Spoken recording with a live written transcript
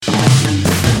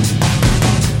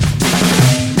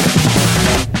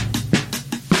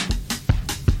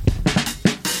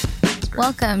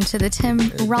Welcome to the Tim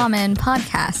Rahman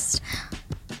podcast.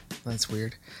 That's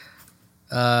weird.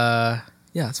 Yeah,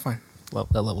 it's fine.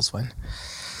 That level's fine.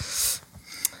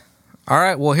 All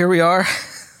right, well, here we are.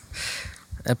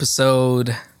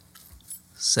 Episode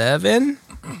 7,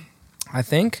 I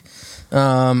think.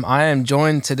 I am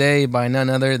joined today by none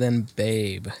other than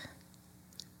Babe.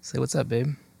 Say what's up,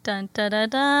 Babe. Dun, dun, dun,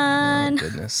 dun. Oh,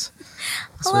 goodness.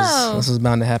 Hello. This was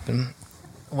bound to happen.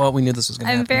 Well, we knew this was going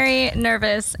to happen. I'm very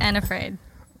nervous and afraid.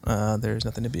 There's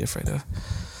nothing to be afraid of.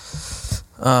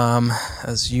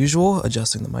 As usual,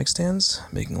 adjusting the mic stands,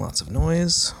 making lots of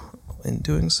noise in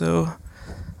doing so.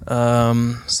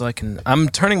 I'm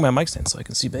turning my mic stand so I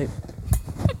can see Babe.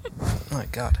 Oh my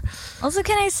God. Also,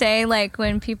 can I say, like,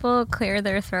 when people clear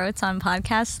their throats on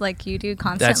podcasts like you do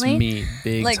constantly? That's me,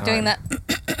 big like time. doing that.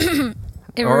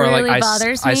 It or really like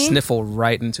bothers me. I sniffle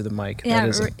right into the mic. Yeah,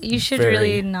 you should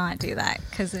really not do that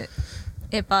because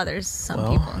it bothers some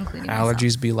people, including myself.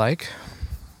 Allergies be like.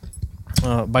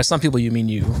 By some people, you mean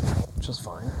you, which is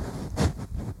fine.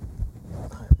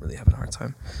 I'm really having a hard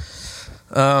time.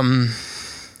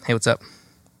 Hey, what's up?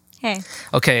 Hey.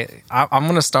 Okay, I'm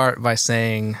gonna start by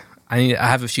saying I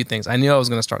have a few things. I knew I was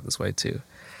gonna start this way too.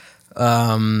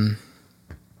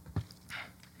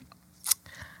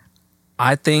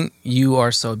 I think you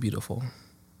are so beautiful,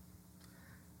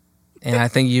 and I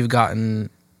think you've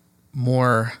gotten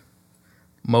more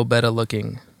better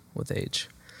looking with age.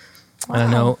 Wow. And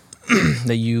I know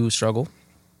that you struggle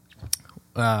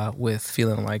with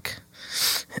feeling like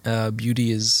beauty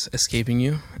is escaping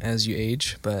you as you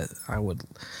age, but I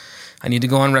need to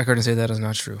go on record and say that is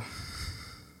not true.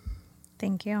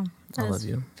 Thank you. I love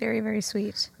you. Very, very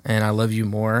sweet. And I love you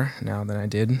more now than I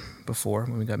did before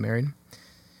when we got married.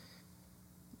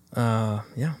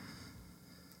 Yeah.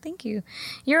 Thank you.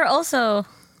 You're also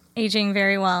aging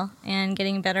very well and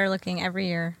getting better looking every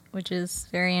year, which is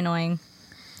very annoying.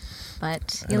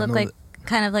 But you look like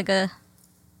kind of like a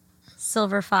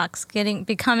silver fox,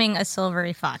 becoming a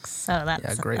silvery fox. So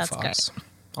that's great Great. fox.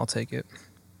 I'll take it.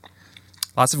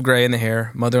 Lots of gray in the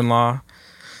hair. Mother-in-law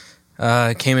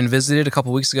came and visited a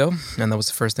couple weeks ago, and that was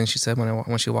the first thing she said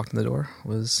when she walked in the door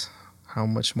was how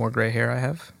much more gray hair I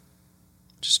have.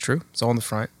 Which is true. It's all in the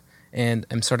front. And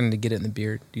I'm starting to get it in the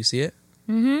beard. Do you see it?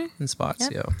 Mm-hmm. In spots?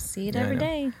 Yep. Yeah. See it every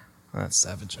day. That's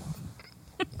savage.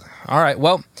 All right.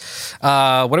 Well,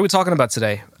 what are we talking about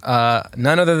today?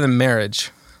 None other than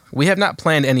marriage. We have not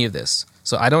planned any of this.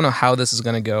 So I don't know how this is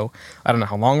going to go. I don't know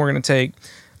how long we're going to take.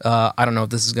 I don't know if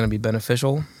this is going to be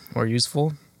beneficial or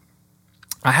useful.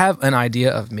 I have an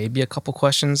idea of maybe a couple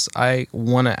questions I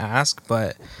want to ask,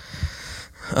 but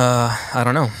I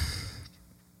don't know.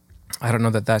 I don't know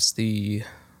that that's the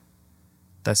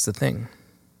thing.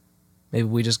 Maybe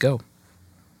we just go.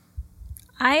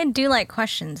 I do like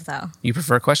questions, though. You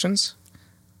prefer questions?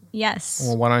 Yes.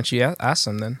 Well, why don't you ask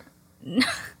them then?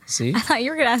 See? I thought you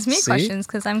were going to ask me questions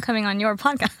because I'm coming on your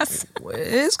podcast.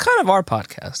 It's kind of our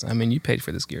podcast. I mean, you paid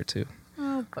for this gear too.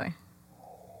 Oh, boy.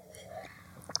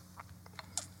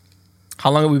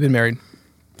 How long have we been married?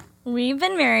 We've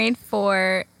been married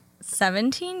for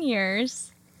 17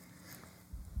 years,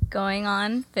 going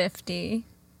on 50.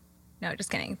 No,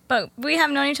 just kidding. But we have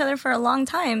known each other for a long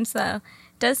time, so it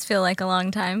does feel like a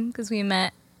long time because we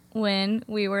met when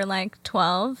we were like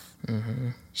 12. Mm-hmm.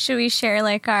 Should we share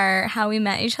like how we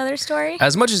met each other's story?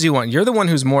 As much as you want. You're the one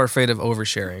who's more afraid of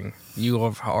oversharing. You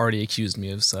have already accused me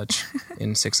of such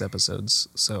in 6 episodes.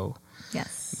 So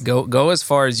yes, go as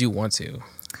far as you want to.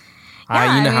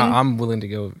 Yeah, I'm willing to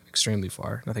go extremely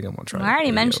far. I think I'm gonna try. Well, I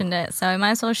already mentioned it, so I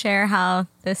might as well share how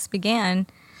this began.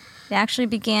 It actually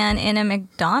began in a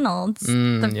McDonald's.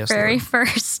 The very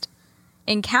first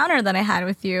encounter that I had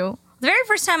with you. The very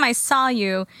first time I saw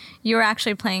you, you were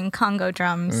actually playing Congo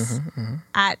drums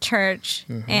at church,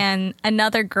 and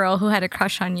another girl who had a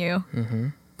crush on you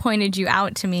pointed you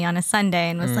out to me on a Sunday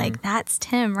and was like, "That's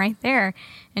Tim right there."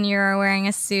 And you were wearing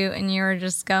a suit, and you were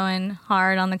just going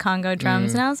hard on the Congo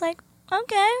drums, and I was like,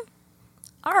 "Okay,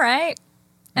 all right."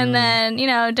 And then,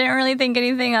 didn't really think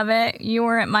anything of it. You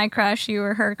weren't my crush. You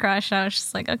were her crush. I was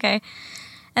just like, okay.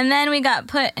 And then we got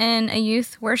put in a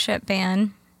youth worship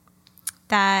band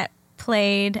that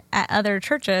played at other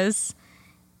churches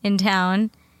in town.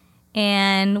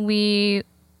 And we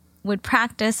would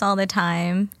practice all the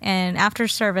time. And after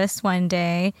service one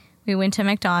day, we went to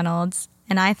McDonald's.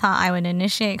 And I thought I would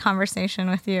initiate conversation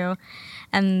with you.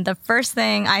 And the first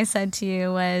thing I said to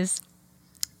you was,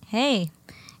 "Hey,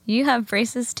 you have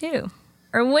braces too."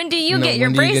 Or when do you get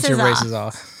your braces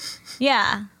off?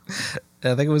 Yeah.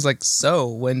 I think it was like, "So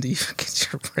when do you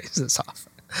get your braces off?"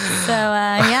 So,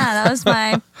 that was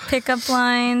my pickup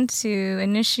line to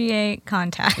initiate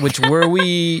contact. Which were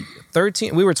we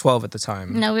 13. We were 12 at the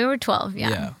time. No, we were 12,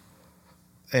 yeah.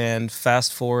 And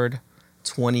fast forward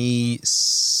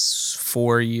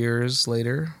 24 years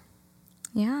later.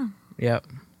 Yeah. Yep.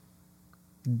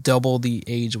 Double the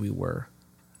age we were.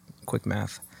 Quick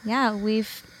math. Yeah,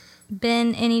 we've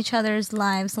been in each other's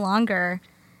lives longer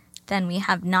than we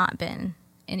have not been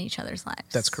in each other's lives.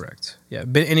 That's correct. Yeah,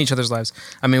 been in each other's lives.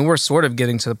 I mean, we're sort of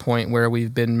getting to the point where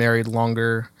we've been married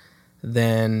longer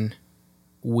than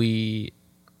we...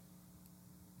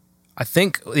 I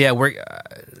think, yeah,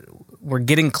 we're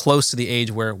getting close to the age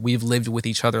where we've lived with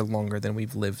each other longer than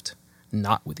we've lived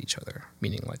not with each other,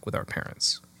 meaning like with our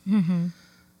parents. Mm-hmm.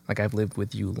 Like I've lived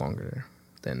with you longer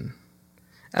than...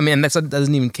 I mean, that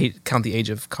doesn't even count the age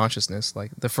of consciousness.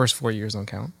 Like the first 4 years don't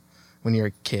count when you're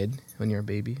a kid, when you're a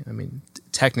baby. I mean,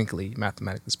 technically,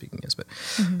 mathematically speaking, yes, but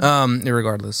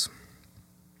irregardless.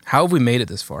 How have we made it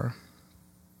this far?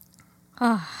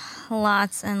 Oh,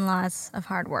 lots and lots of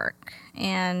hard work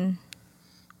and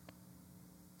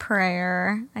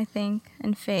prayer, I think,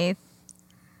 and faith.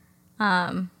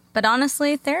 But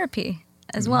honestly, therapy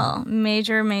as well.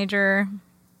 Major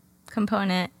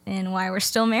component in why we're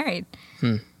still married.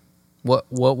 What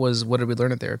did we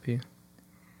learn at therapy?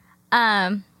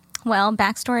 Well,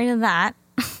 backstory to that.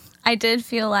 I did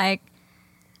feel like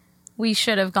we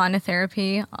should have gone to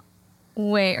therapy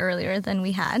way earlier than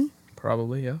we had.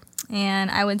 Probably, yeah.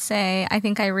 And I would say, I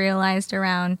think I realized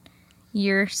around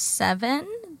year 7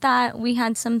 that we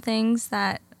had some things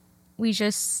that we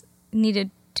just needed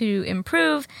to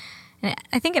improve. And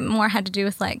I think it more had to do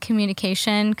with like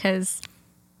communication, because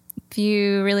if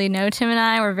you really know Tim and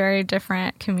I, we're very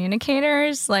different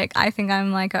communicators. Like, I think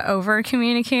I'm like an over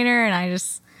communicator and I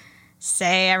just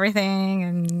say everything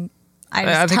and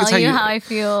I just tell you how I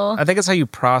feel. I think it's how you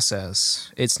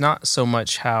process. It's not so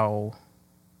much how...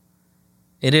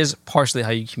 It is partially how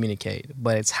you communicate,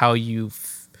 but it's how you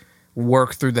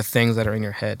work through the things that are in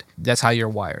your head. That's how you're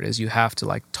wired, is you have to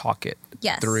like talk it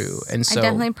through. And so I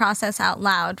definitely process out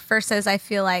loud versus I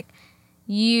feel like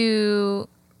you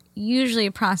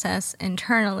usually process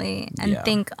internally and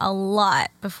think a lot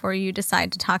before you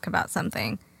decide to talk about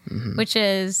something, which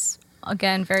is,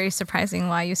 again, very surprising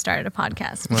why you started a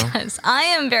podcast, because I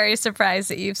am very surprised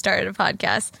that you've started a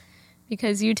podcast,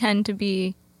 because you tend to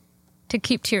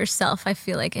keep to yourself, I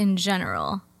feel like, in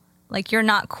general. Like, you're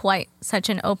not quite such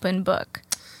an open book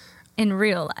in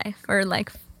real life, or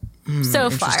like so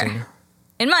far,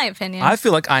 in my opinion. I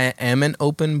feel like I am an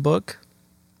open book.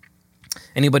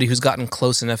 Anybody who's gotten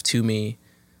close enough to me,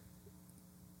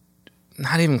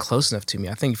 not even close enough to me,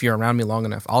 I think if you're around me long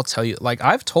enough, I'll tell you. Like,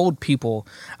 I've told people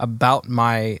about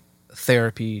my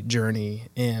therapy journey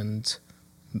and,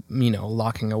 you know,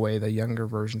 locking away the younger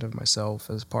version of myself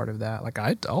as part of that. Like,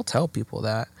 I'll tell people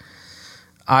that.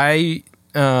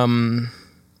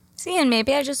 See, and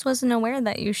maybe I just wasn't aware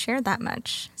that you shared that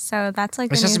much. So that's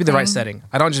like, it has to be the right setting.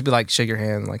 I don't just be like, shake your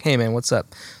hand, like, hey man, what's up?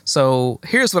 So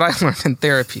here's what I learned in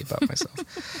therapy about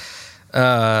myself.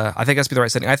 I think it has to be the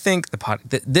right setting. I think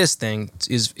this thing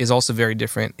is also very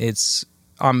different.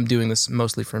 I'm doing this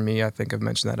mostly for me. I think I've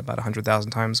mentioned that about 100,000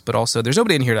 times, but also there's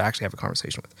nobody in here to actually have a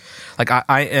conversation with. Like,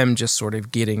 I am just sort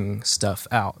of getting stuff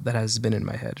out that has been in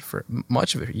my head for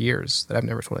much of it, years, that I've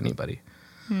never told anybody.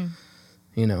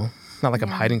 You know, not like I'm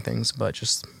hiding things, but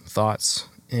just thoughts.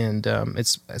 And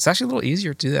it's actually a little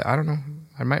easier to do that. I don't know.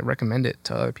 I might recommend it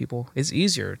to other people. It's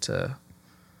easier to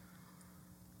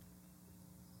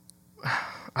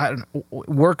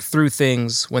work through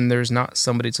things when there's not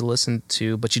somebody to listen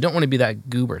to, but you don't want to be that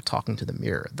goober talking to the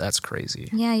mirror. That's crazy.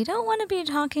 Yeah, you don't want to be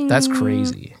talking. That's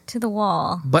crazy. To the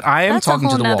wall. But I am talking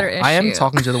to the wall. I am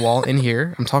talking to the wall in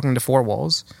here. I'm talking to 4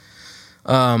 walls.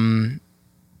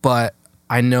 But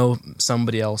I know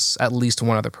somebody else, at least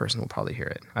one other person will probably hear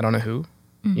it. I don't know who,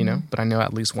 you know, but I know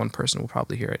at least one person will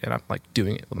probably hear it, and I'm like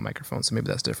doing it with a microphone, so maybe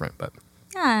that's different. But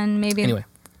yeah, and maybe anyway,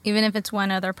 even if it's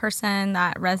one other person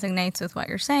that resonates with what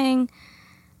you're saying,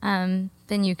 then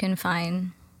you can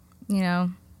find, you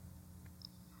know,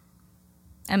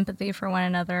 empathy for one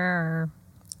another or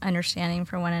understanding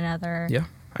for one another. Yeah,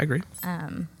 I agree.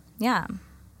 Yeah.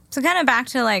 So kind of back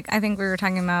to, like, I think we were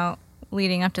talking about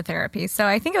leading up to therapy. So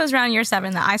I think it was around year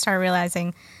 7 that I started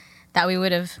realizing that we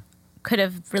could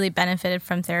have really benefited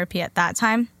from therapy at that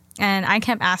time. And I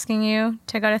kept asking you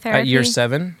to go to therapy. At year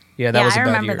 7? Yeah, that was a bad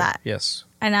year. I remember that. Yes.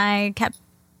 And I kept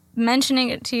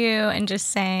mentioning it to you and just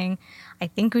saying, I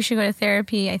think we should go to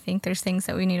therapy. I think there's things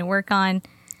that we need to work on.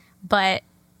 But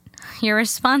your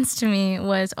response to me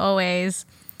was always,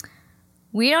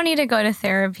 we don't need to go to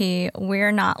therapy.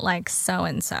 We're not like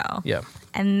so-and-so. Yeah.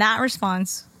 And that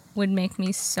response would make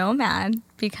me so mad,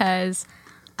 because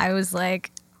I was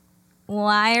like,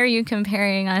 why are you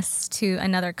comparing us to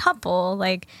another couple?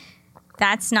 Like,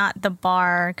 that's not the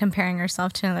bar, comparing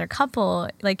yourself to another couple.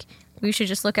 Like, we should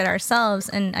just look at ourselves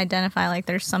and identify, like,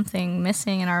 there's something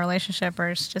missing in our relationship, or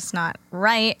it's just not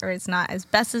right, or it's not as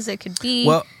best as it could be.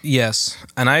 Well, yes,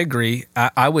 and I agree.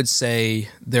 I would say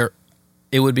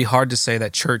it would be hard to say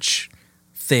that church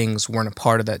things weren't a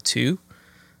part of that too.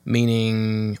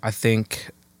 Meaning, I think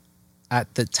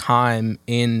at the time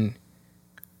in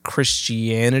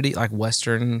Christianity, like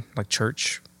Western, like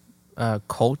church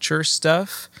culture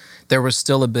stuff, there was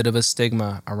still a bit of a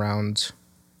stigma around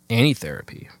any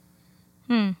therapy.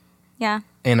 Yeah.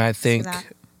 And I think...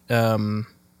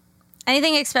 I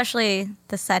think especially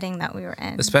the setting that we were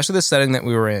in. Especially the setting that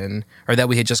we were in, or that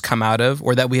we had just come out of,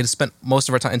 or that we had spent most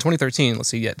of our time... In 2013, let's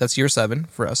see, yeah, that's year 7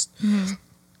 for us. Mm-hmm.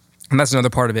 And that's another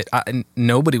part of it.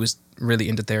 Nobody was really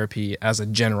into therapy as a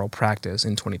general practice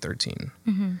in 2013.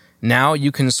 Mm-hmm. Now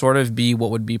you can sort of be what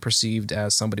would be perceived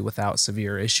as somebody without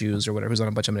severe issues or whatever, who's on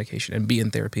a bunch of medication, and be in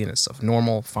therapy, and it's a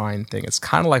normal, fine thing. It's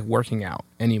kind of like working out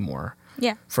anymore.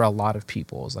 Yeah. For a lot of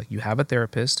people. It's like you have a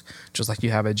therapist, just like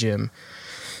you have a gym.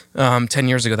 10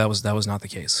 years ago, that was not the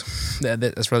case.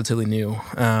 That's relatively new.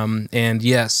 And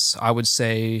yes, I would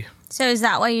say... So is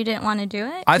that why you didn't want to do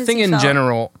it? I think in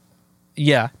general...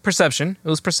 Yeah, perception. It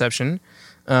was perception.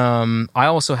 I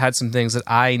also had some things that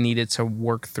I needed to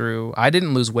work through. I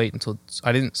didn't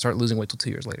start losing weight until 2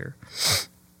 years later.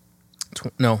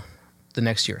 The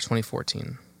next year,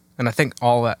 2014. And I think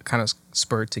all that kind of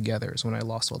spurred together is when I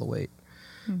lost all the weight.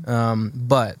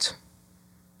 But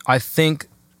I think,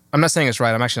 I'm not saying it's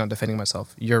right. I'm actually not defending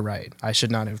myself. You're right. I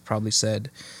should not have probably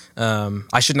said,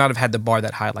 I should not have had the bar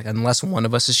that high. Like, unless one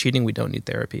of us is cheating, we don't need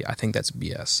therapy. I think that's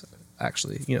BS.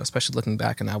 Actually, especially looking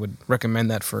back, and I would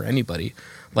recommend that for anybody.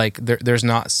 Like, there's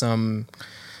not some...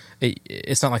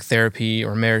 It's not like therapy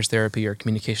or marriage therapy or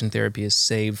communication therapy is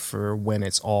saved for when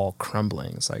it's all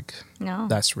crumbling. It's like, no.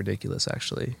 That's ridiculous,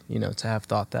 actually, to have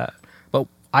thought that. But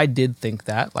I did think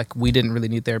that, like, we didn't really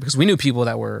need therapy because we knew people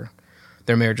that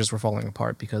their marriages were falling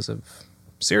apart because of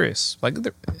serious, like,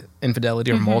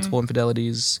 infidelity or multiple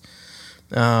infidelities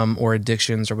or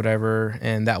addictions or whatever.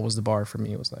 And that was the bar for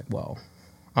me. It was like, well...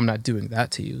 I'm not doing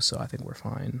that to you, so I think we're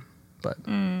fine. But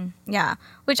yeah,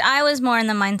 which I was more in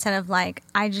the mindset of, like,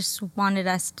 I just wanted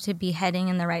us to be heading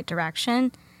in the right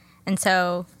direction. And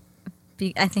so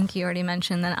I think you already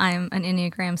mentioned that I'm an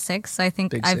Enneagram 6. So I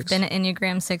think I've been an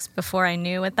Enneagram 6 before I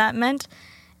knew what that meant.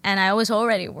 And I was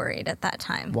already worried at that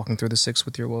time. Walking through the 6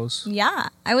 with your woes? Yeah.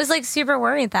 I was, like, super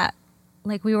worried that,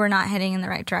 like, we were not heading in the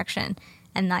right direction.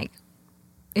 And, like,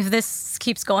 if this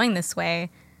keeps going this way,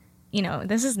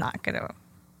 this is not going to...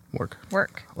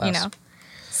 work,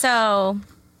 So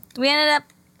we ended up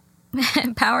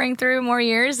powering through more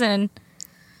years, and I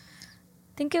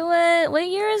think it was... What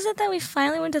year is it that we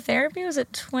finally went to therapy? Was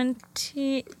it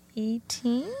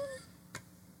 2018?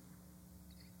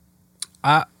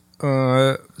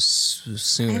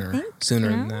 Sooner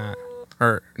than that.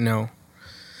 Or, no.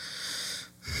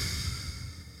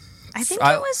 I think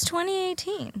it was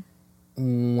 2018.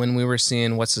 When we were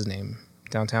seeing, what's his name?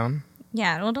 Downtown?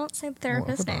 Yeah, well, don't say the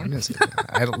therapist's name.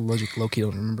 I low-key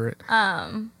don't remember it.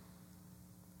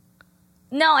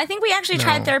 No, I think we actually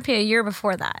tried therapy a year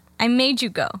before that. I made you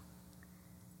go.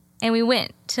 And we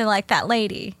went to, like, that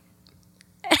lady.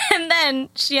 And then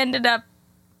she ended up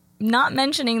not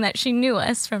mentioning that she knew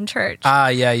us from church.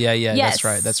 Yeah. Yes.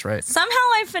 That's right. Somehow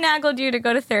I finagled you to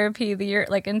go to therapy the year,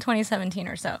 like, in 2017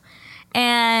 or so.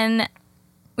 And...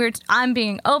 I'm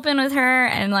being open with her,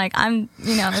 and, like, I'm,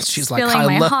 she's spilling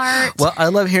my heart. Well, I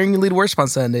love hearing you lead worship on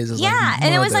Sundays.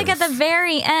 And it was, like, at the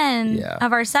very end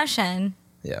of our session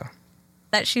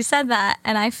that she said that,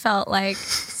 and I felt, like,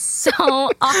 so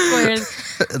awkward.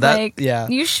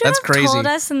 You should have told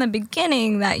us in the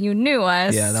beginning that you knew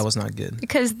us. Yeah, that was not good.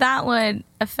 Because that would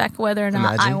affect whether or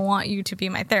not I want you to be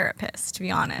my therapist, to be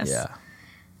honest. Yeah.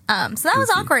 So that was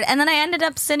awkward. And then I ended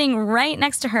up sitting right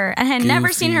next to her. I had never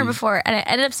seen her before. And I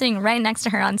ended up sitting right next to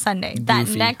her on Sunday. That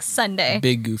next Sunday.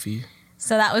 Big goofy.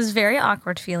 So that was very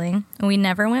awkward feeling. And we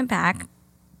never went back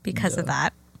because of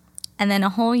that. And then a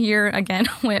whole year again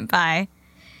went by.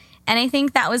 And I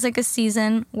think that was, like, a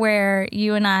season where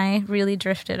you and I really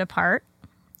drifted apart.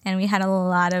 And we had a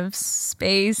lot of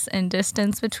space and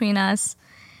distance between us.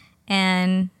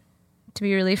 And to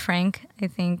be really frank, I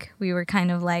think we were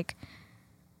kind of, like,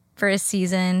 for a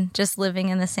season, just living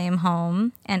in the same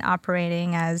home and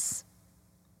operating as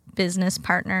business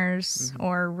partners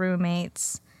or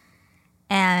roommates.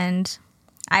 And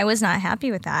I was not happy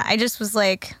with that. I just was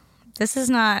like, this is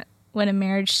not what a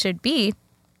marriage should be.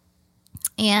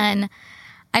 And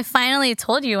I finally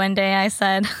told you one day, I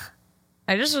said,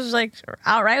 I just was like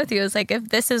outright with you. It was like, if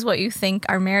this is what you think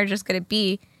our marriage is going to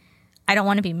be, I don't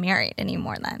want to be married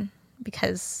anymore then,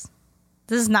 because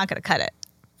this is not going to cut it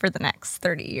for the next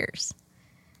 30 years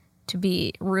to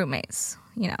be roommates,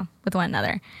 with one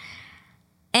another.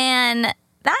 And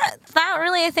that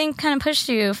really, I think, kind of pushed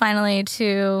you finally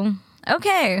to,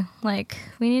 okay, like,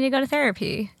 we need to go to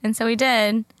therapy. And so we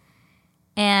did.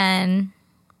 And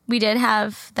we did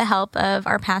have the help of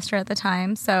our pastor at the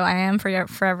time. So I am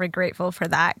forever grateful for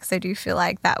that, because I do feel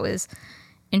like that was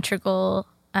integral,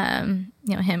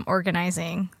 him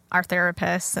organizing our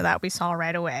therapist so that we saw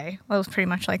right away. Well, it was pretty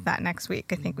much like that next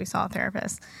week. I think we saw a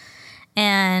therapist.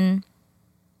 And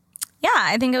yeah,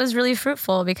 I think it was really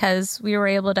fruitful because we were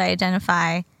able to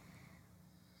identify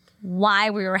why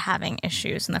we were having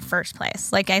issues in the first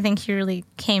place. Like, I think he really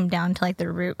came down to like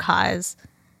the root cause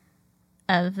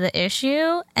of the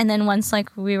issue. And then once like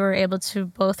we were able to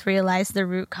both realize the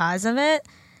root cause of it,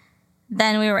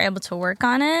 then we were able to work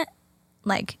on it,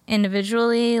 like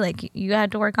individually. Like, you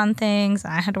had to work on things,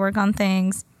 I had to work on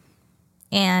things.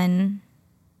 And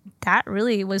that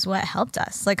really was what helped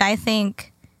us. Like, I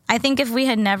think if we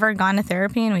had never gone to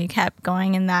therapy and we kept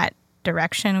going in that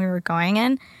direction we were going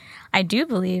in, I do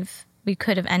believe we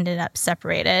could have ended up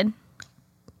separated.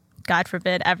 God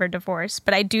forbid, ever divorced.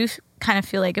 But I do kind of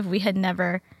feel like if we had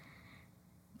never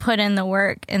put in the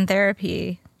work in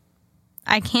therapy,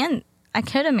 I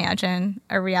could imagine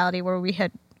a reality where we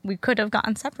could have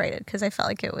gotten separated, because I felt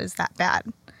like it was that bad.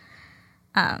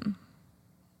 But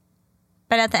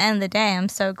at the end of the day, I'm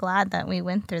so glad that we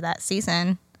went through that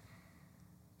season,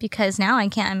 because now I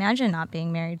can't imagine not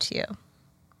being married to you. And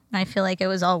I feel like it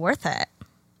was all worth it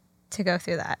to go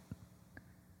through that.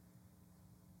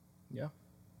 Yeah.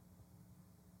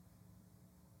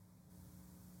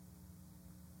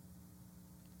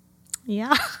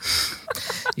 Yeah.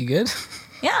 You good?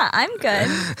 Yeah, I'm good.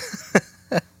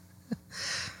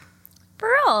 For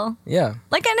real. Yeah.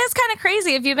 Like, and it's kind of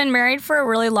crazy. If you've been married for a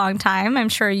really long time, I'm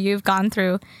sure you've gone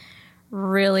through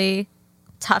really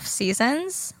tough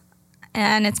seasons.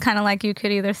 And it's kind of like you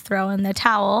could either throw in the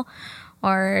towel,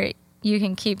 or you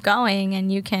can keep going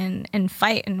and you can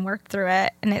fight and work through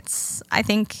it. And I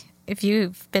think if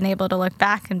you've been able to look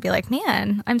back and be like,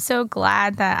 man, I'm so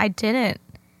glad that I didn't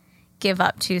give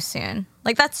up too soon.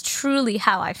 Like, that's truly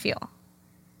how I feel.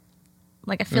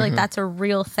 Like, I feel like that's a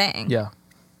real thing. Yeah.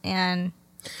 And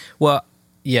well,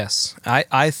 yes,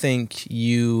 I think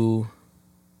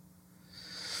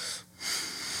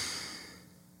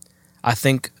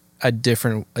a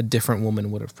different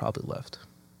woman would have probably left.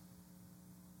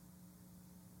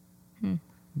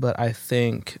 But I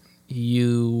think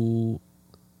you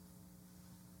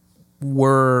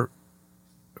were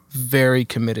very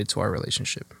committed to our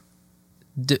relationship.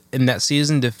 In that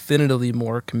season, definitively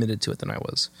more committed to it than I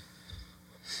was.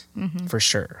 For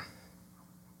sure.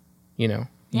 Yeah.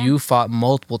 You fought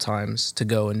multiple times to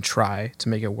go and try to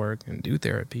make it work and do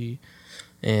therapy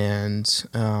and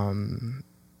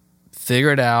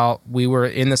figure it out. We were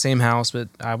in the same house, but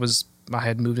I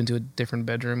had moved into a different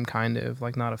bedroom, kind of,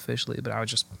 like, not officially, but I was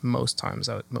just most nights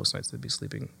I'd be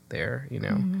sleeping there,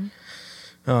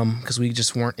 because we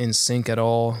just weren't in sync at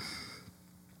all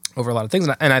over a lot of things.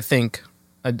 And I think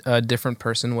a different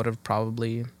person would have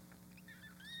probably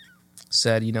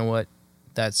said, you know what,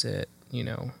 that's it,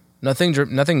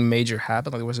 nothing major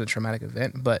happened, like it wasn't a traumatic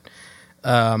event, but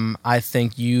I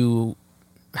think you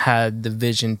had the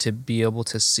vision to be able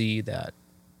to see that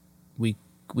we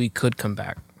could come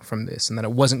back from this, and that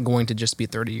it wasn't going to just be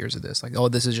 30 years of this, like, oh,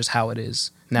 this is just how it is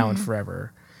now and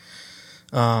forever.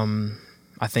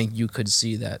 I think you could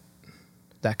see that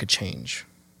could change.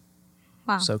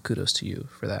 Wow. So kudos to you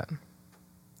for that.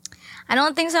 I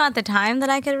don't think so at the time that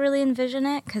I could really envision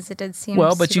it, because it did seem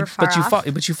but super far off.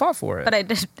 you fought for it. But I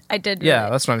did. Yeah,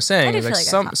 really, that's what I'm saying. I did like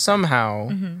feel like somehow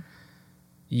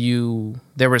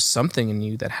there was something in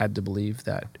you that had to believe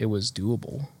that it was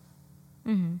doable,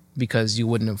 because you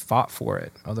wouldn't have fought for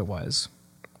it otherwise.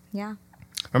 Yeah.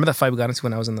 Remember that fight we got into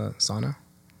when I was in the sauna?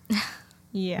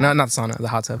 Yeah. No, not the sauna, the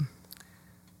hot tub.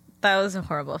 That was a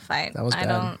horrible fight. That was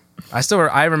bad.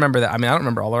 I remember that. I mean, I don't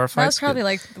remember all our fights. That was probably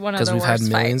like one of the worst fights. Because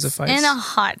we've had millions of fights. In a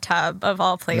hot tub, of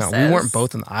all places. No, we weren't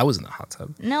both I was in the hot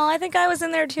tub. No, I think I was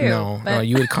in there too. No,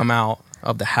 you would come out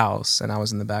of the house and I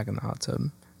was in the back in the hot tub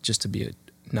just to be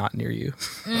not near you.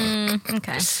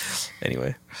 Okay.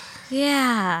 Anyway.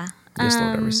 Yeah. Just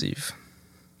Lord I receive.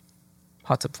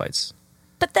 Hot tub fights.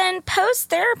 But then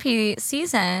post-therapy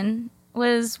season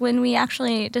was when we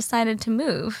actually decided to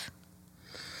move.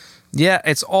 Yeah,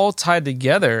 it's all tied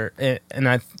together,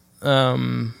 and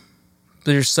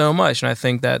there's so much, and I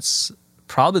think that's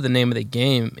probably the name of the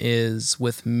game is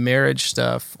with marriage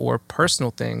stuff or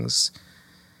personal things.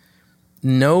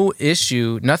 No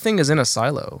issue. Nothing is in a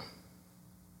silo.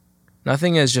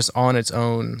 Nothing is just on its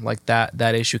own. Like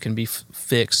that issue can be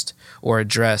fixed or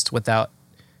addressed without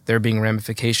there being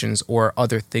ramifications or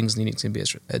other things needing to be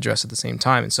addressed at the same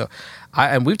time. And so,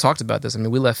 and we've talked about this. I mean,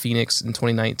 we left Phoenix in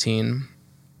 2019,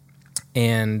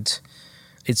 and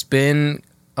it's been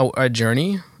a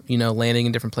journey. You know, landing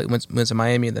in different places. Went to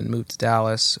Miami and then moved to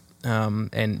Dallas,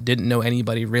 and didn't know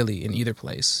anybody really in either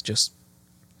place. Just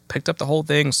picked up the whole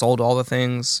thing, sold all the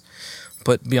things,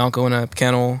 put Bianco in a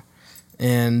kennel,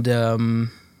 and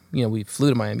we flew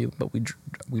to Miami, but we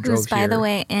drove Who's, by here. the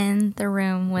way, in the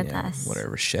room with us.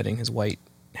 Whatever, shedding his white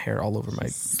hair all over my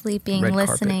sleeping, red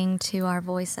listening carpet. to our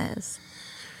voices.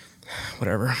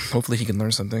 Whatever. Hopefully he can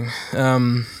learn something.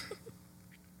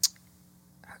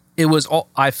 It was all,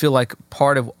 I feel like,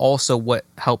 part of also what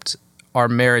helped our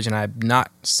marriage, and I'm not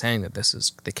saying that this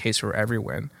is the case for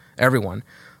everyone,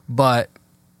 but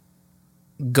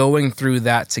going through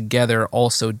that together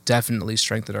also definitely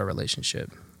strengthened our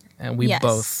relationship. And we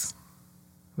both,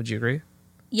 would you agree?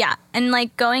 Yeah. And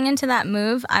like going into that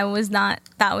move, that was not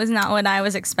what I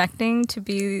was expecting to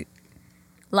be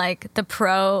like the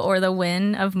pro or the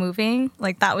win of moving.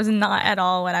 Like that was not at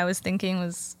all what I was thinking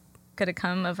was going to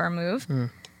come of our move.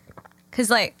 Because,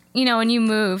 like, you know, when you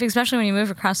move, especially when you move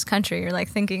across the country, you're, like,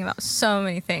 thinking about so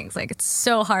many things. Like, it's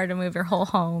so hard to move your whole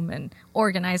home and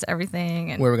organize everything.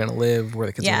 And where we're going to live, where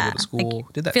the kids are going to go to school.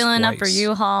 Like, did that filling twice. up your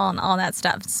U-Haul and all that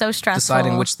stuff. It's so stressful.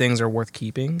 Deciding which things are worth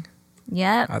keeping.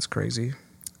 Yep. That's crazy.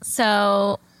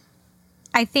 So,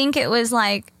 I think it was,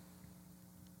 like,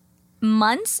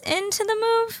 months into the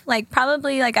move. Like,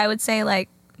 probably, like, I would say, like,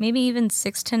 maybe even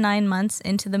 6 to 9 months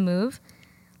into the move.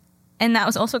 And that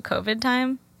was also COVID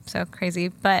time. So crazy,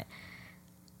 but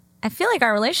I feel like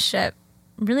our relationship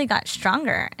really got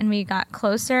stronger and we got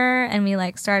closer and we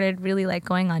like started really like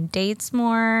going on dates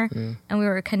more and we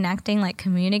were connecting, like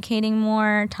communicating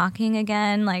more, talking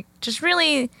again, like just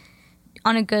really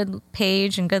on a good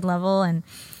page and good level. And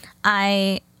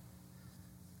I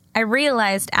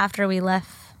realized after we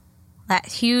left that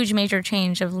huge major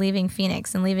change of leaving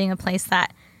Phoenix and leaving a place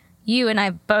that you and I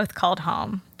both called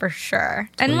home for sure.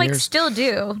 And like still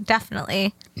do,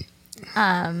 definitely.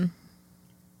 It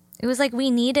was like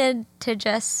we needed to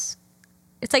just,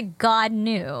 it's like God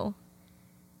knew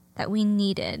that we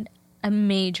needed a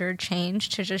major change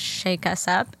to just shake us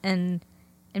up and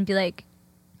be like,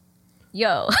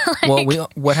 yo. Like,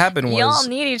 well, what happened was... y'all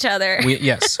need each other. we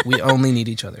only need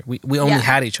each other. We only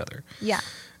had each other. Yeah.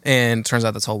 And it turns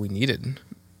out that's all we needed.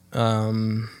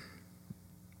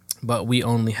 But we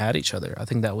only had each other. I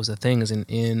think that was the thing, is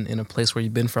in a place where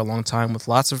you've been for a long time with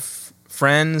lots of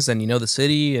friends and you know the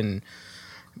city and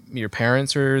your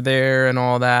parents are there and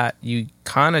all that, you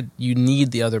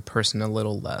need the other person a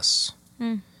little less.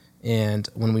 And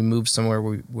when we moved somewhere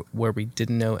where we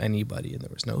didn't know anybody and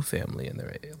there was no family and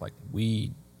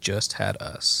we just had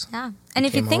us. Yeah. And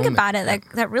if you think about it,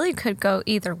 like that really could go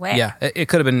either way. Yeah, it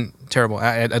could have been terrible.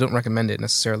 I don't recommend it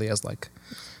necessarily as like,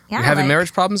 you're having like,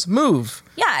 marriage problems, move.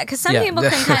 Yeah, because some people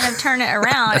can kind of turn it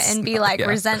around and be like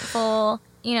resentful,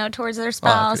 you know, towards their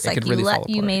spouse. Like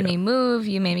you made me move,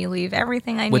 you made me leave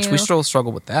everything I knew. Which we still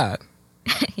struggle with that.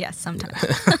 Yes, sometimes.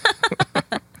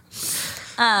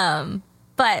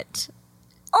 But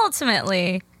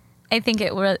ultimately, I think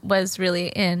it was really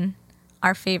in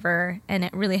our favor, and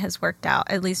it really has worked out,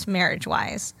 at least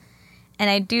marriage-wise. And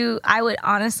I would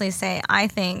honestly say, I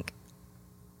think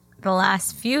the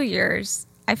last few years,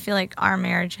 I feel like our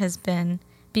marriage has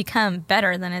become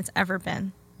better than it's ever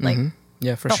been. Like,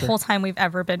 yeah, for the sure. whole time we've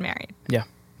ever been married. Yeah,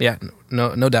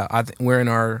 no doubt. I think we're in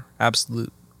our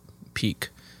absolute peak,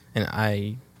 and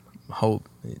I hope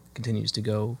it continues to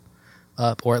go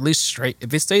up, or at least straight.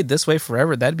 If it stayed this way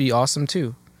forever, that'd be awesome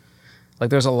too. Like,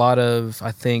 there's a lot of,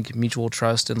 I think, mutual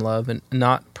trust and love, and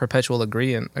not perpetual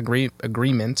agreement. We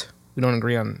don't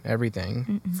agree on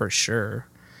everything, for sure.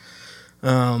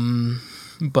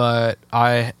 But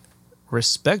I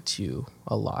respect you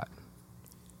a lot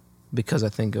because I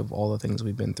think of all the things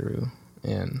we've been through.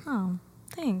 And oh,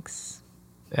 thanks.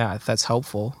 Yeah, if that's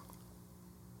helpful.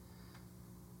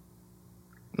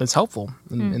 It's helpful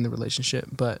in the relationship.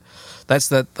 But that's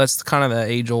kind of the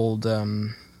age-old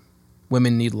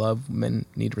women need love, men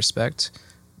need respect.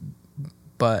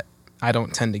 But I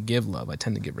don't tend to give love. I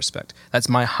tend to give respect. That's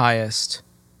my highest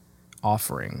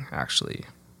offering, actually,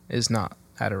 is not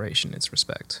adoration, it's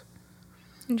respect.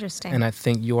 Interesting. And I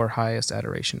think your highest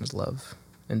adoration is love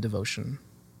and devotion.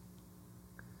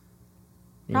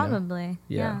 Probably.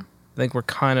 Yeah. I think we're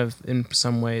kind of, in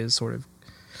some ways, sort of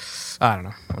I don't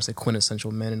know. I want to say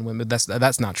quintessential men and women. But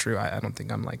that's not true. I don't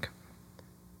think I'm like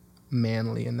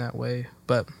manly in that way.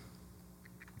 But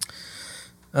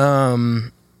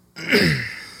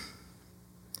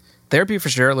therapy for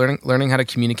sure. Learning how to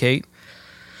communicate.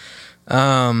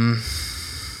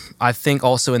 I think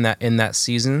also in that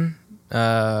season,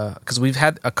 because we've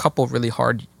had a couple really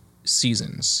hard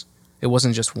seasons. It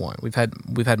wasn't just one. We've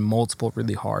had multiple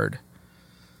really hard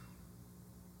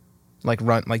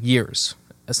years,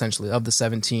 essentially, of the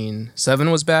 17.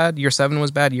 7 was bad. Year 7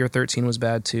 was bad. Year 13 was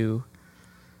bad too.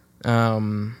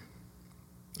 And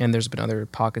there's been other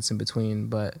pockets in between,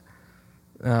 but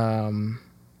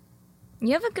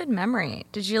you have a good memory.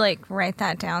 Did you write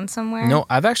that down somewhere? No,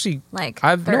 I've actually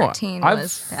 13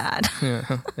 was bad.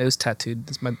 Yeah, it was tattooed.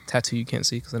 It's my tattoo you can't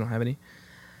see because I don't have any.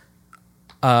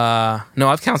 No,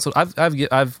 I've counseled.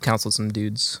 I've counseled some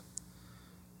dudes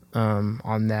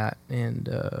on that, and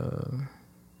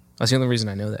that's the only reason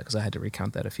I know that, because I had to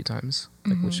recount that a few times.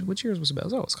 Like which years was it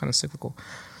about? Oh, it's kind of cyclical.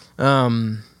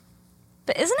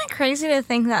 But isn't it crazy to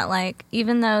think that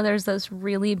even though there's those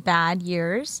really bad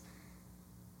years,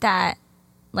 that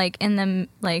in the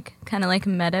kind of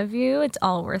meta view, it's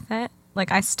all worth it?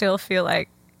 I still feel like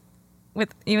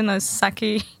with even those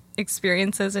sucky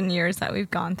experiences and years that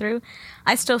we've gone through,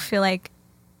 I still feel like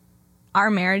our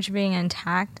marriage being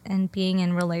intact and being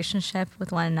in relationship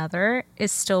with one another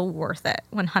is still worth it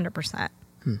 100%.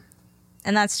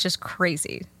 And that's just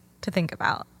crazy to think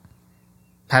about.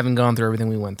 Having gone through everything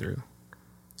we went through.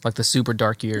 The super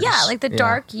dark years. Yeah,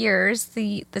 dark years,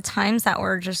 the times that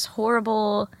were just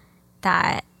horrible,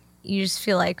 that you just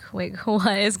feel like, wait,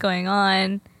 what is going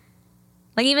on?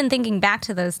 Even thinking back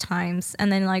to those times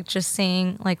and then just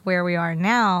seeing where we are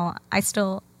now, I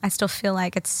still feel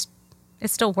like it's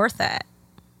still worth it.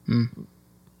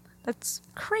 That's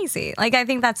crazy. I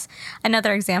think that's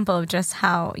another example of just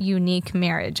how unique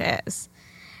marriage is.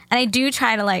 And I do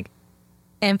try to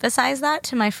emphasize that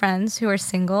to my friends who are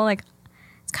single. It's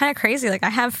kind of crazy. I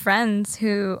have friends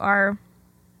who are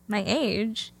my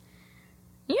age.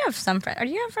 You have some friends. Do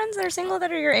you have friends that are single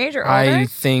that are your age or older? I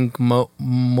think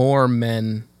more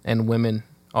men and women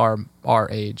are our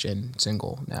age and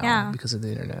single now because of the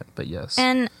internet. But yes.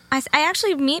 And I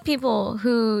actually meet people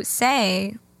who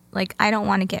say, I don't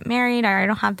want to get married, or I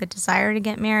don't have the desire to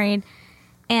get married.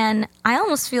 And I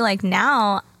almost feel like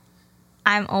now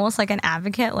I'm almost an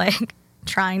advocate,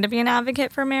 trying to be an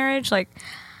advocate for marriage.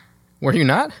 Were you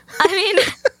not? I mean,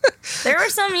 there were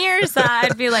some years that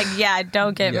I'd be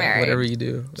don't get married. Whatever you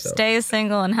do. Stay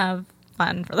single and have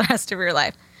fun for the rest of your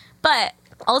life. But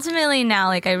ultimately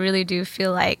now, I really do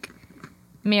feel like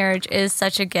marriage is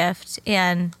such a gift,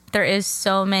 and there's just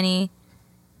so many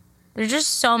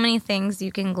things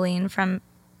you can glean from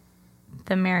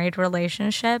the married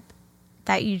relationship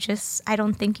that I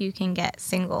don't think you can get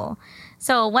single.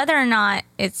 So whether or not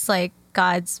it's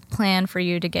God's plan for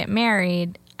you to get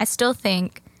married, I still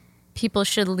think people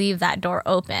should leave that door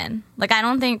open. I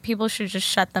don't think people should just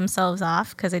shut themselves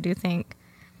off, because I do think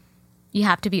you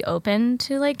have to be open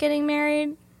to getting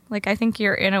married. I think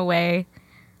you're in a way,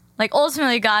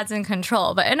 ultimately God's in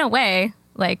control, but in a way,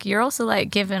 you're also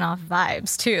giving off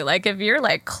vibes too. If you're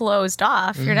closed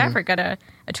off, you're never gonna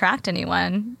attract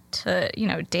anyone to,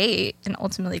 date and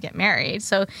ultimately get married.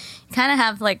 So you kind of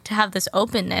have to have this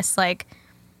openness,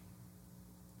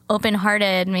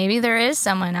 open-hearted. Maybe there is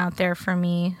someone out there for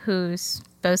me who's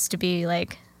supposed to be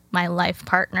my life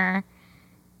partner.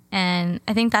 And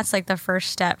I think that's the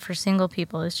first step for single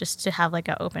people, is just to have an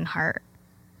open heart,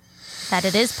 that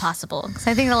it is possible. Because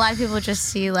I think a lot of people just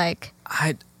see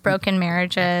broken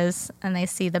marriages, and they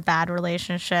see the bad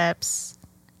relationships,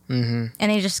 and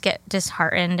they just get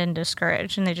disheartened and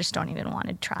discouraged, and they just don't even want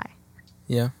to try.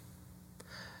 Yeah.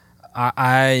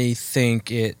 I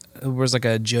think it was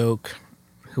a joke.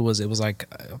 Who was it? It was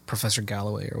Professor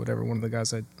Galloway or whatever, one of the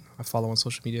guys I follow on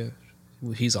social media.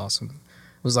 He's awesome.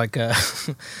 It was I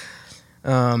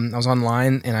was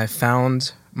online and I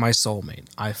found my soulmate.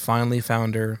 I finally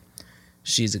found her.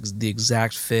 She's the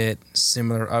exact fit,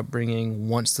 similar upbringing,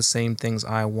 wants the same things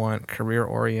I want, career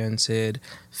oriented,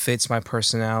 fits my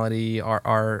personality.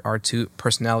 Our two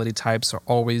personality types are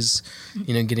always,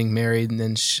 getting married. And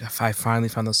then I finally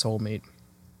found the soulmate.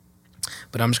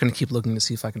 But I'm just going to keep looking to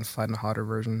see if I can find a hotter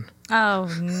version.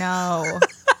 Oh, no.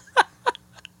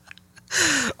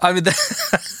 I mean,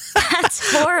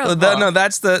 that's horrible.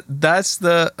 That's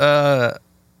the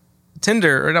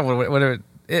Tinder, or no, whatever.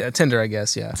 Tinder, I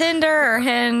guess, yeah. Tinder or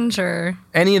Hinge or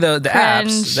any of the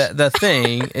Cringe. Apps. The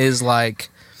thing is I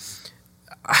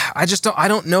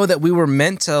don't know that we were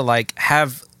meant to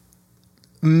have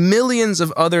millions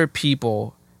of other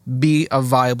people be a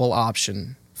viable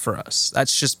option for us.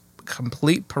 That's just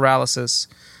complete paralysis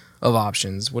of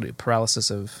options.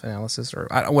 Paralysis of analysis or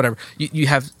whatever. You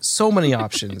have so many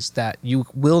options that you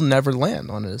will never land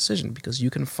on a decision because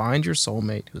you can find your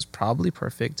soulmate who's probably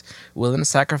perfect, willing to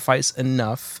sacrifice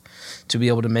enough to be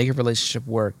able to make a relationship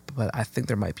work. But I think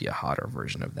there might be a hotter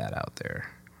version of that out there.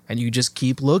 And you just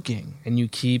keep looking and you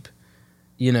keep,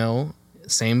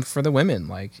 same for the women,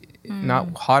 like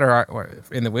not hotter or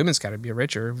in the women's category, a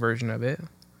richer version of it.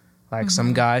 Like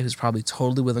some guy who's probably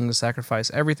totally willing to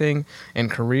sacrifice everything and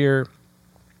career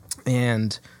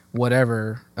and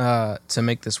whatever to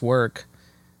make this work.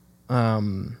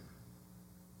 But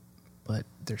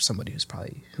there's somebody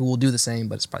who will do the same,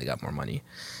 but it's probably got more money.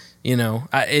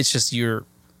 It's just you're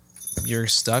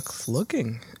stuck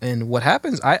looking. And what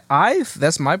happens,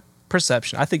 that's my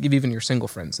perception. I think of even your single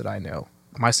friends that I know,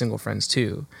 my single friends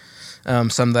too,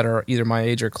 some that are either my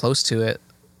age or close to it,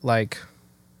 like,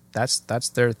 that's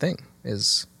their thing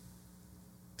is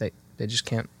they just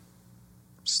can't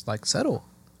like settle.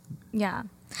 Yeah.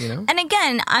 And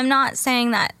again, I'm not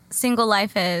saying that single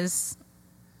life is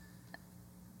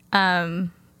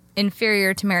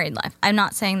inferior to married life. I'm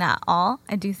not saying that at all.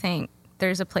 I do think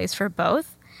there's a place for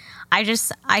both. I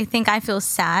think I feel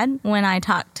sad when I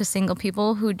talk to single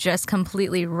people who just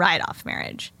completely write off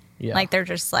marriage. Yeah. Like they're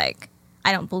just like,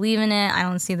 I don't believe in it. I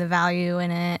don't see the value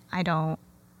in it. I don't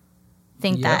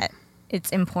think that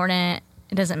it's important.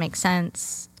 It doesnn't make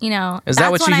sense. Is that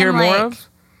what you hear more of?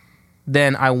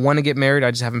 Then I want to get married.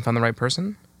 I just haven't found the right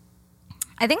person.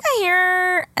 I think I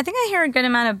hear a good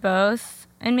amount of both,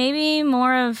 and maybe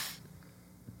more of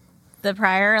the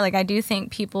prior. Like I do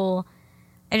think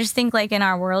I just think like in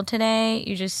our world today,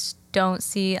 you just don't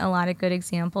see a lot of good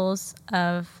examples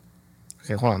of.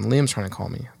 Okay, hold on. Liam's trying to call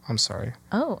me. I'm sorry.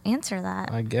 Oh, answer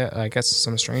that. I guess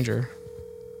some stranger.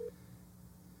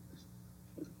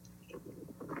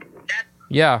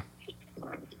 Yeah.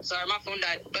 Sorry, my phone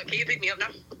died. But can you pick me up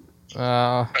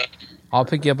now? I'll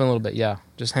pick you up in a little bit. Yeah,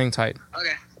 just hang tight.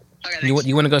 Okay. You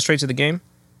want to go straight to the game?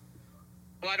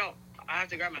 Well, I don't. I have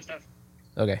to grab my stuff.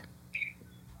 Okay.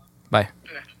 Bye.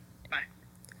 Okay. Bye.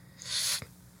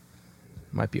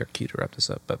 Might be our cue to wrap this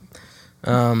up, but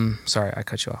sorry, I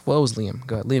cut you off. Well, it was Liam.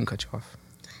 Go ahead. Liam cut you off.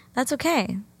 That's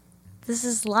okay. This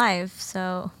is live,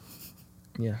 so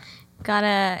yeah. Gotta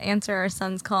answer our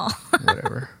son's call.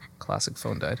 Whatever. Classic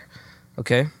phone died.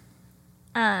 Okay.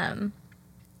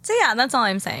 So yeah, that's all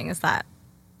I'm saying is that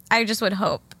I just would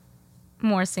hope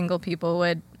more single people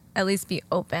would at least be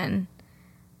open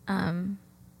to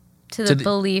the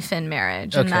belief in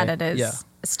marriage and that it is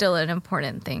still an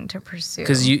important thing to pursue.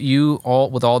 Because you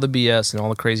all, with all the BS and all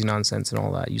the crazy nonsense and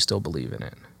all that, you still believe in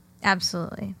it.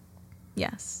 Absolutely.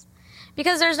 Yes.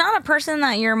 Because there's not a person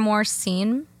that you're more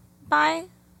seen by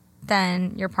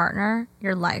than your partner,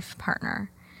 your life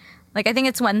partner. Like, I think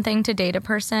it's one thing to date a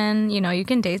person. You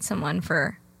can date someone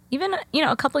for even,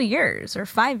 a couple of years or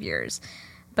 5 years,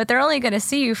 but they're only going to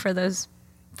see you for those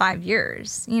 5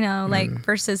 years, like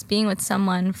versus being with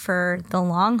someone for the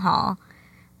long haul.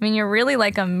 I mean, you're really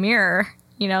like a mirror,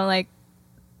 like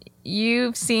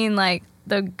you've seen like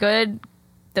the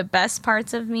best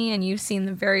parts of me and you've seen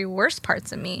the very worst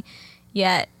parts of me,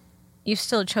 yet you've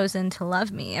still chosen to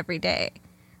love me every day.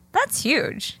 That's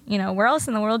huge. Where else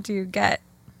in the world do you get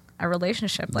a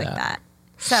relationship like that?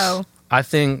 So I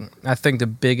think the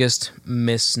biggest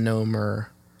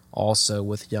misnomer also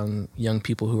with young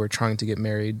people who are trying to get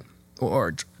married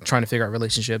or trying to figure out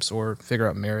relationships or figure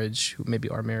out marriage, who maybe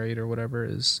are married or whatever,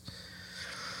 is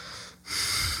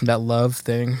that love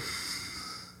thing.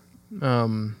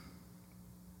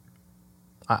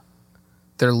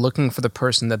 They're looking for the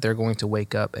person that they're going to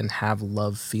wake up and have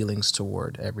love feelings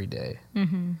toward every day.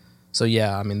 Mm-hmm. So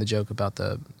yeah, I mean, the joke about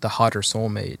the hotter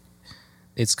soulmate,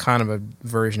 it's kind of a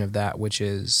version of that, which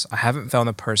is I haven't found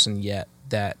a person yet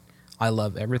that I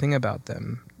love everything about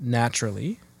them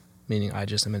naturally, meaning I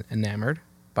just am enamored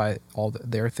by all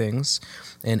their things.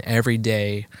 And every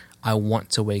day I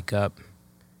want to wake up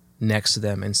next to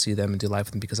them and see them and do life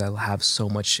with them because I have so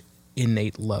much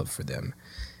innate love for them.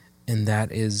 And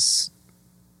that is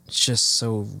just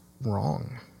so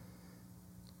wrong.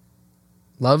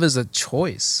 Love is a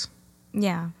choice.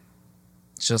 Yeah.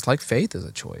 It's just like faith is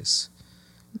a choice.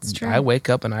 It's true. I wake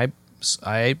up and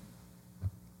I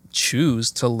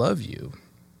choose to love you.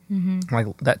 Mm-hmm.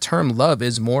 Like that term love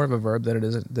is more of a verb than it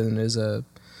is a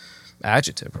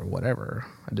adjective or whatever,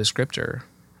 a descriptor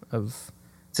of.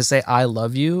 To say I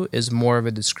love you is more of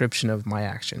a description of my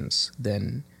actions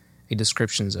than a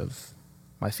description of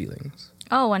my feelings.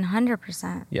 Oh,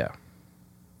 100%. Yeah.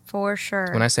 For sure.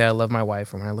 When I say I love my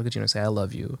wife or when I look at you and I say I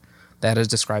love you, that is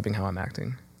describing how I'm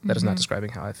acting. That is not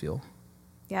describing how I feel.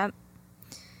 Yep.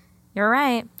 You're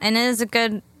right. And it's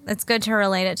good to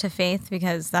relate it to faith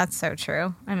because that's so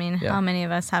true. I mean, how many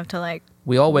of us have to like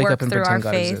we all wake work up and through pretend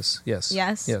our God faith? exists. Yes.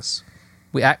 Yes. Yes.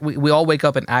 We all wake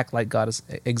up and act like God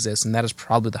exists, and that is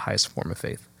probably the highest form of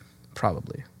faith.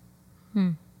 Probably.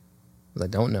 'Cause I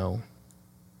don't know,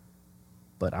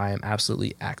 but I am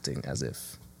absolutely acting as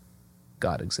if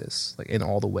God exists, like in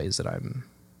all the ways that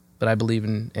I believe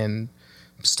in and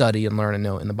study and learn and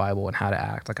know in the Bible and how to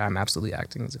act. Like I'm absolutely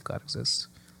acting as if God exists,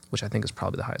 which I think is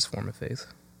probably the highest form of faith.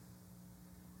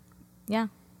 Yeah,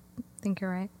 I think you're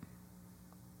right.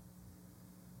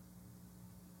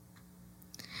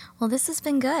 Well, this has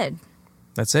been good.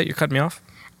 That's it? You're cutting me off?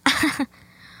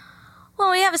 Well,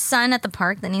 we have a son at the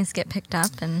park that needs to get picked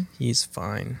up, and he's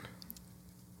fine.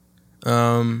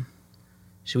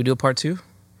 Should we do a part 2?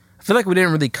 I feel like we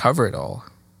didn't really cover it all.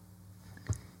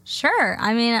 Sure.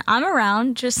 I mean, I'm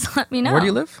around. Just let me know. Where do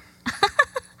you live?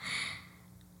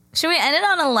 Should we end it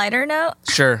on a lighter note?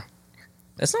 Sure.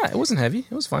 It wasn't heavy.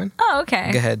 It was fine. Oh,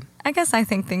 okay. Go ahead. I guess I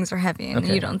think things are heavy and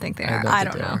you don't think they are. I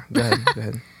don't know. Go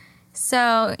ahead.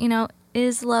 So,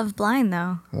 is love blind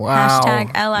though? Wow.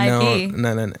 #LIB.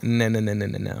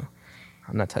 No.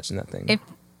 I'm not touching that thing. If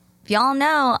y'all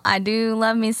know, I do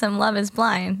love me some Love is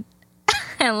Blind.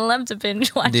 I love to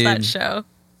binge watch that show.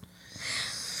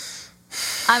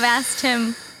 I've asked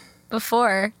him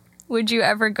before, would you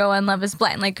ever go on Love is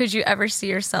Blind? Like, could you ever see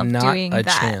yourself doing that?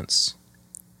 Not a chance.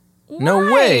 Why?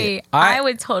 No way. I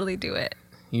would totally do it.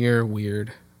 You're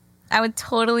weird. I would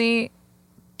totally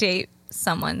date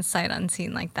someone sight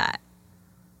unseen like that.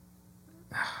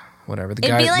 Whatever. The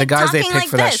guys they pick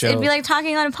for that show. It'd be like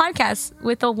talking on a podcast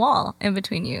with a wall in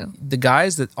between you. The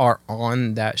guys that are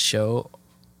on that show,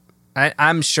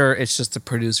 I'm sure it's just the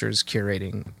producers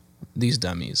curating these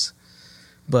dummies.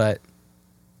 But,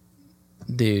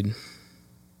 dude,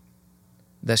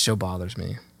 that show bothers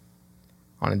me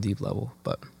on a deep level.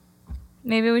 But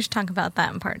maybe we should talk about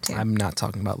that in part 2. I'm not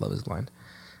talking about Love is Blind.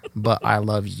 But I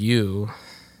love you.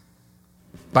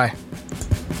 Bye.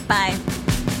 Bye.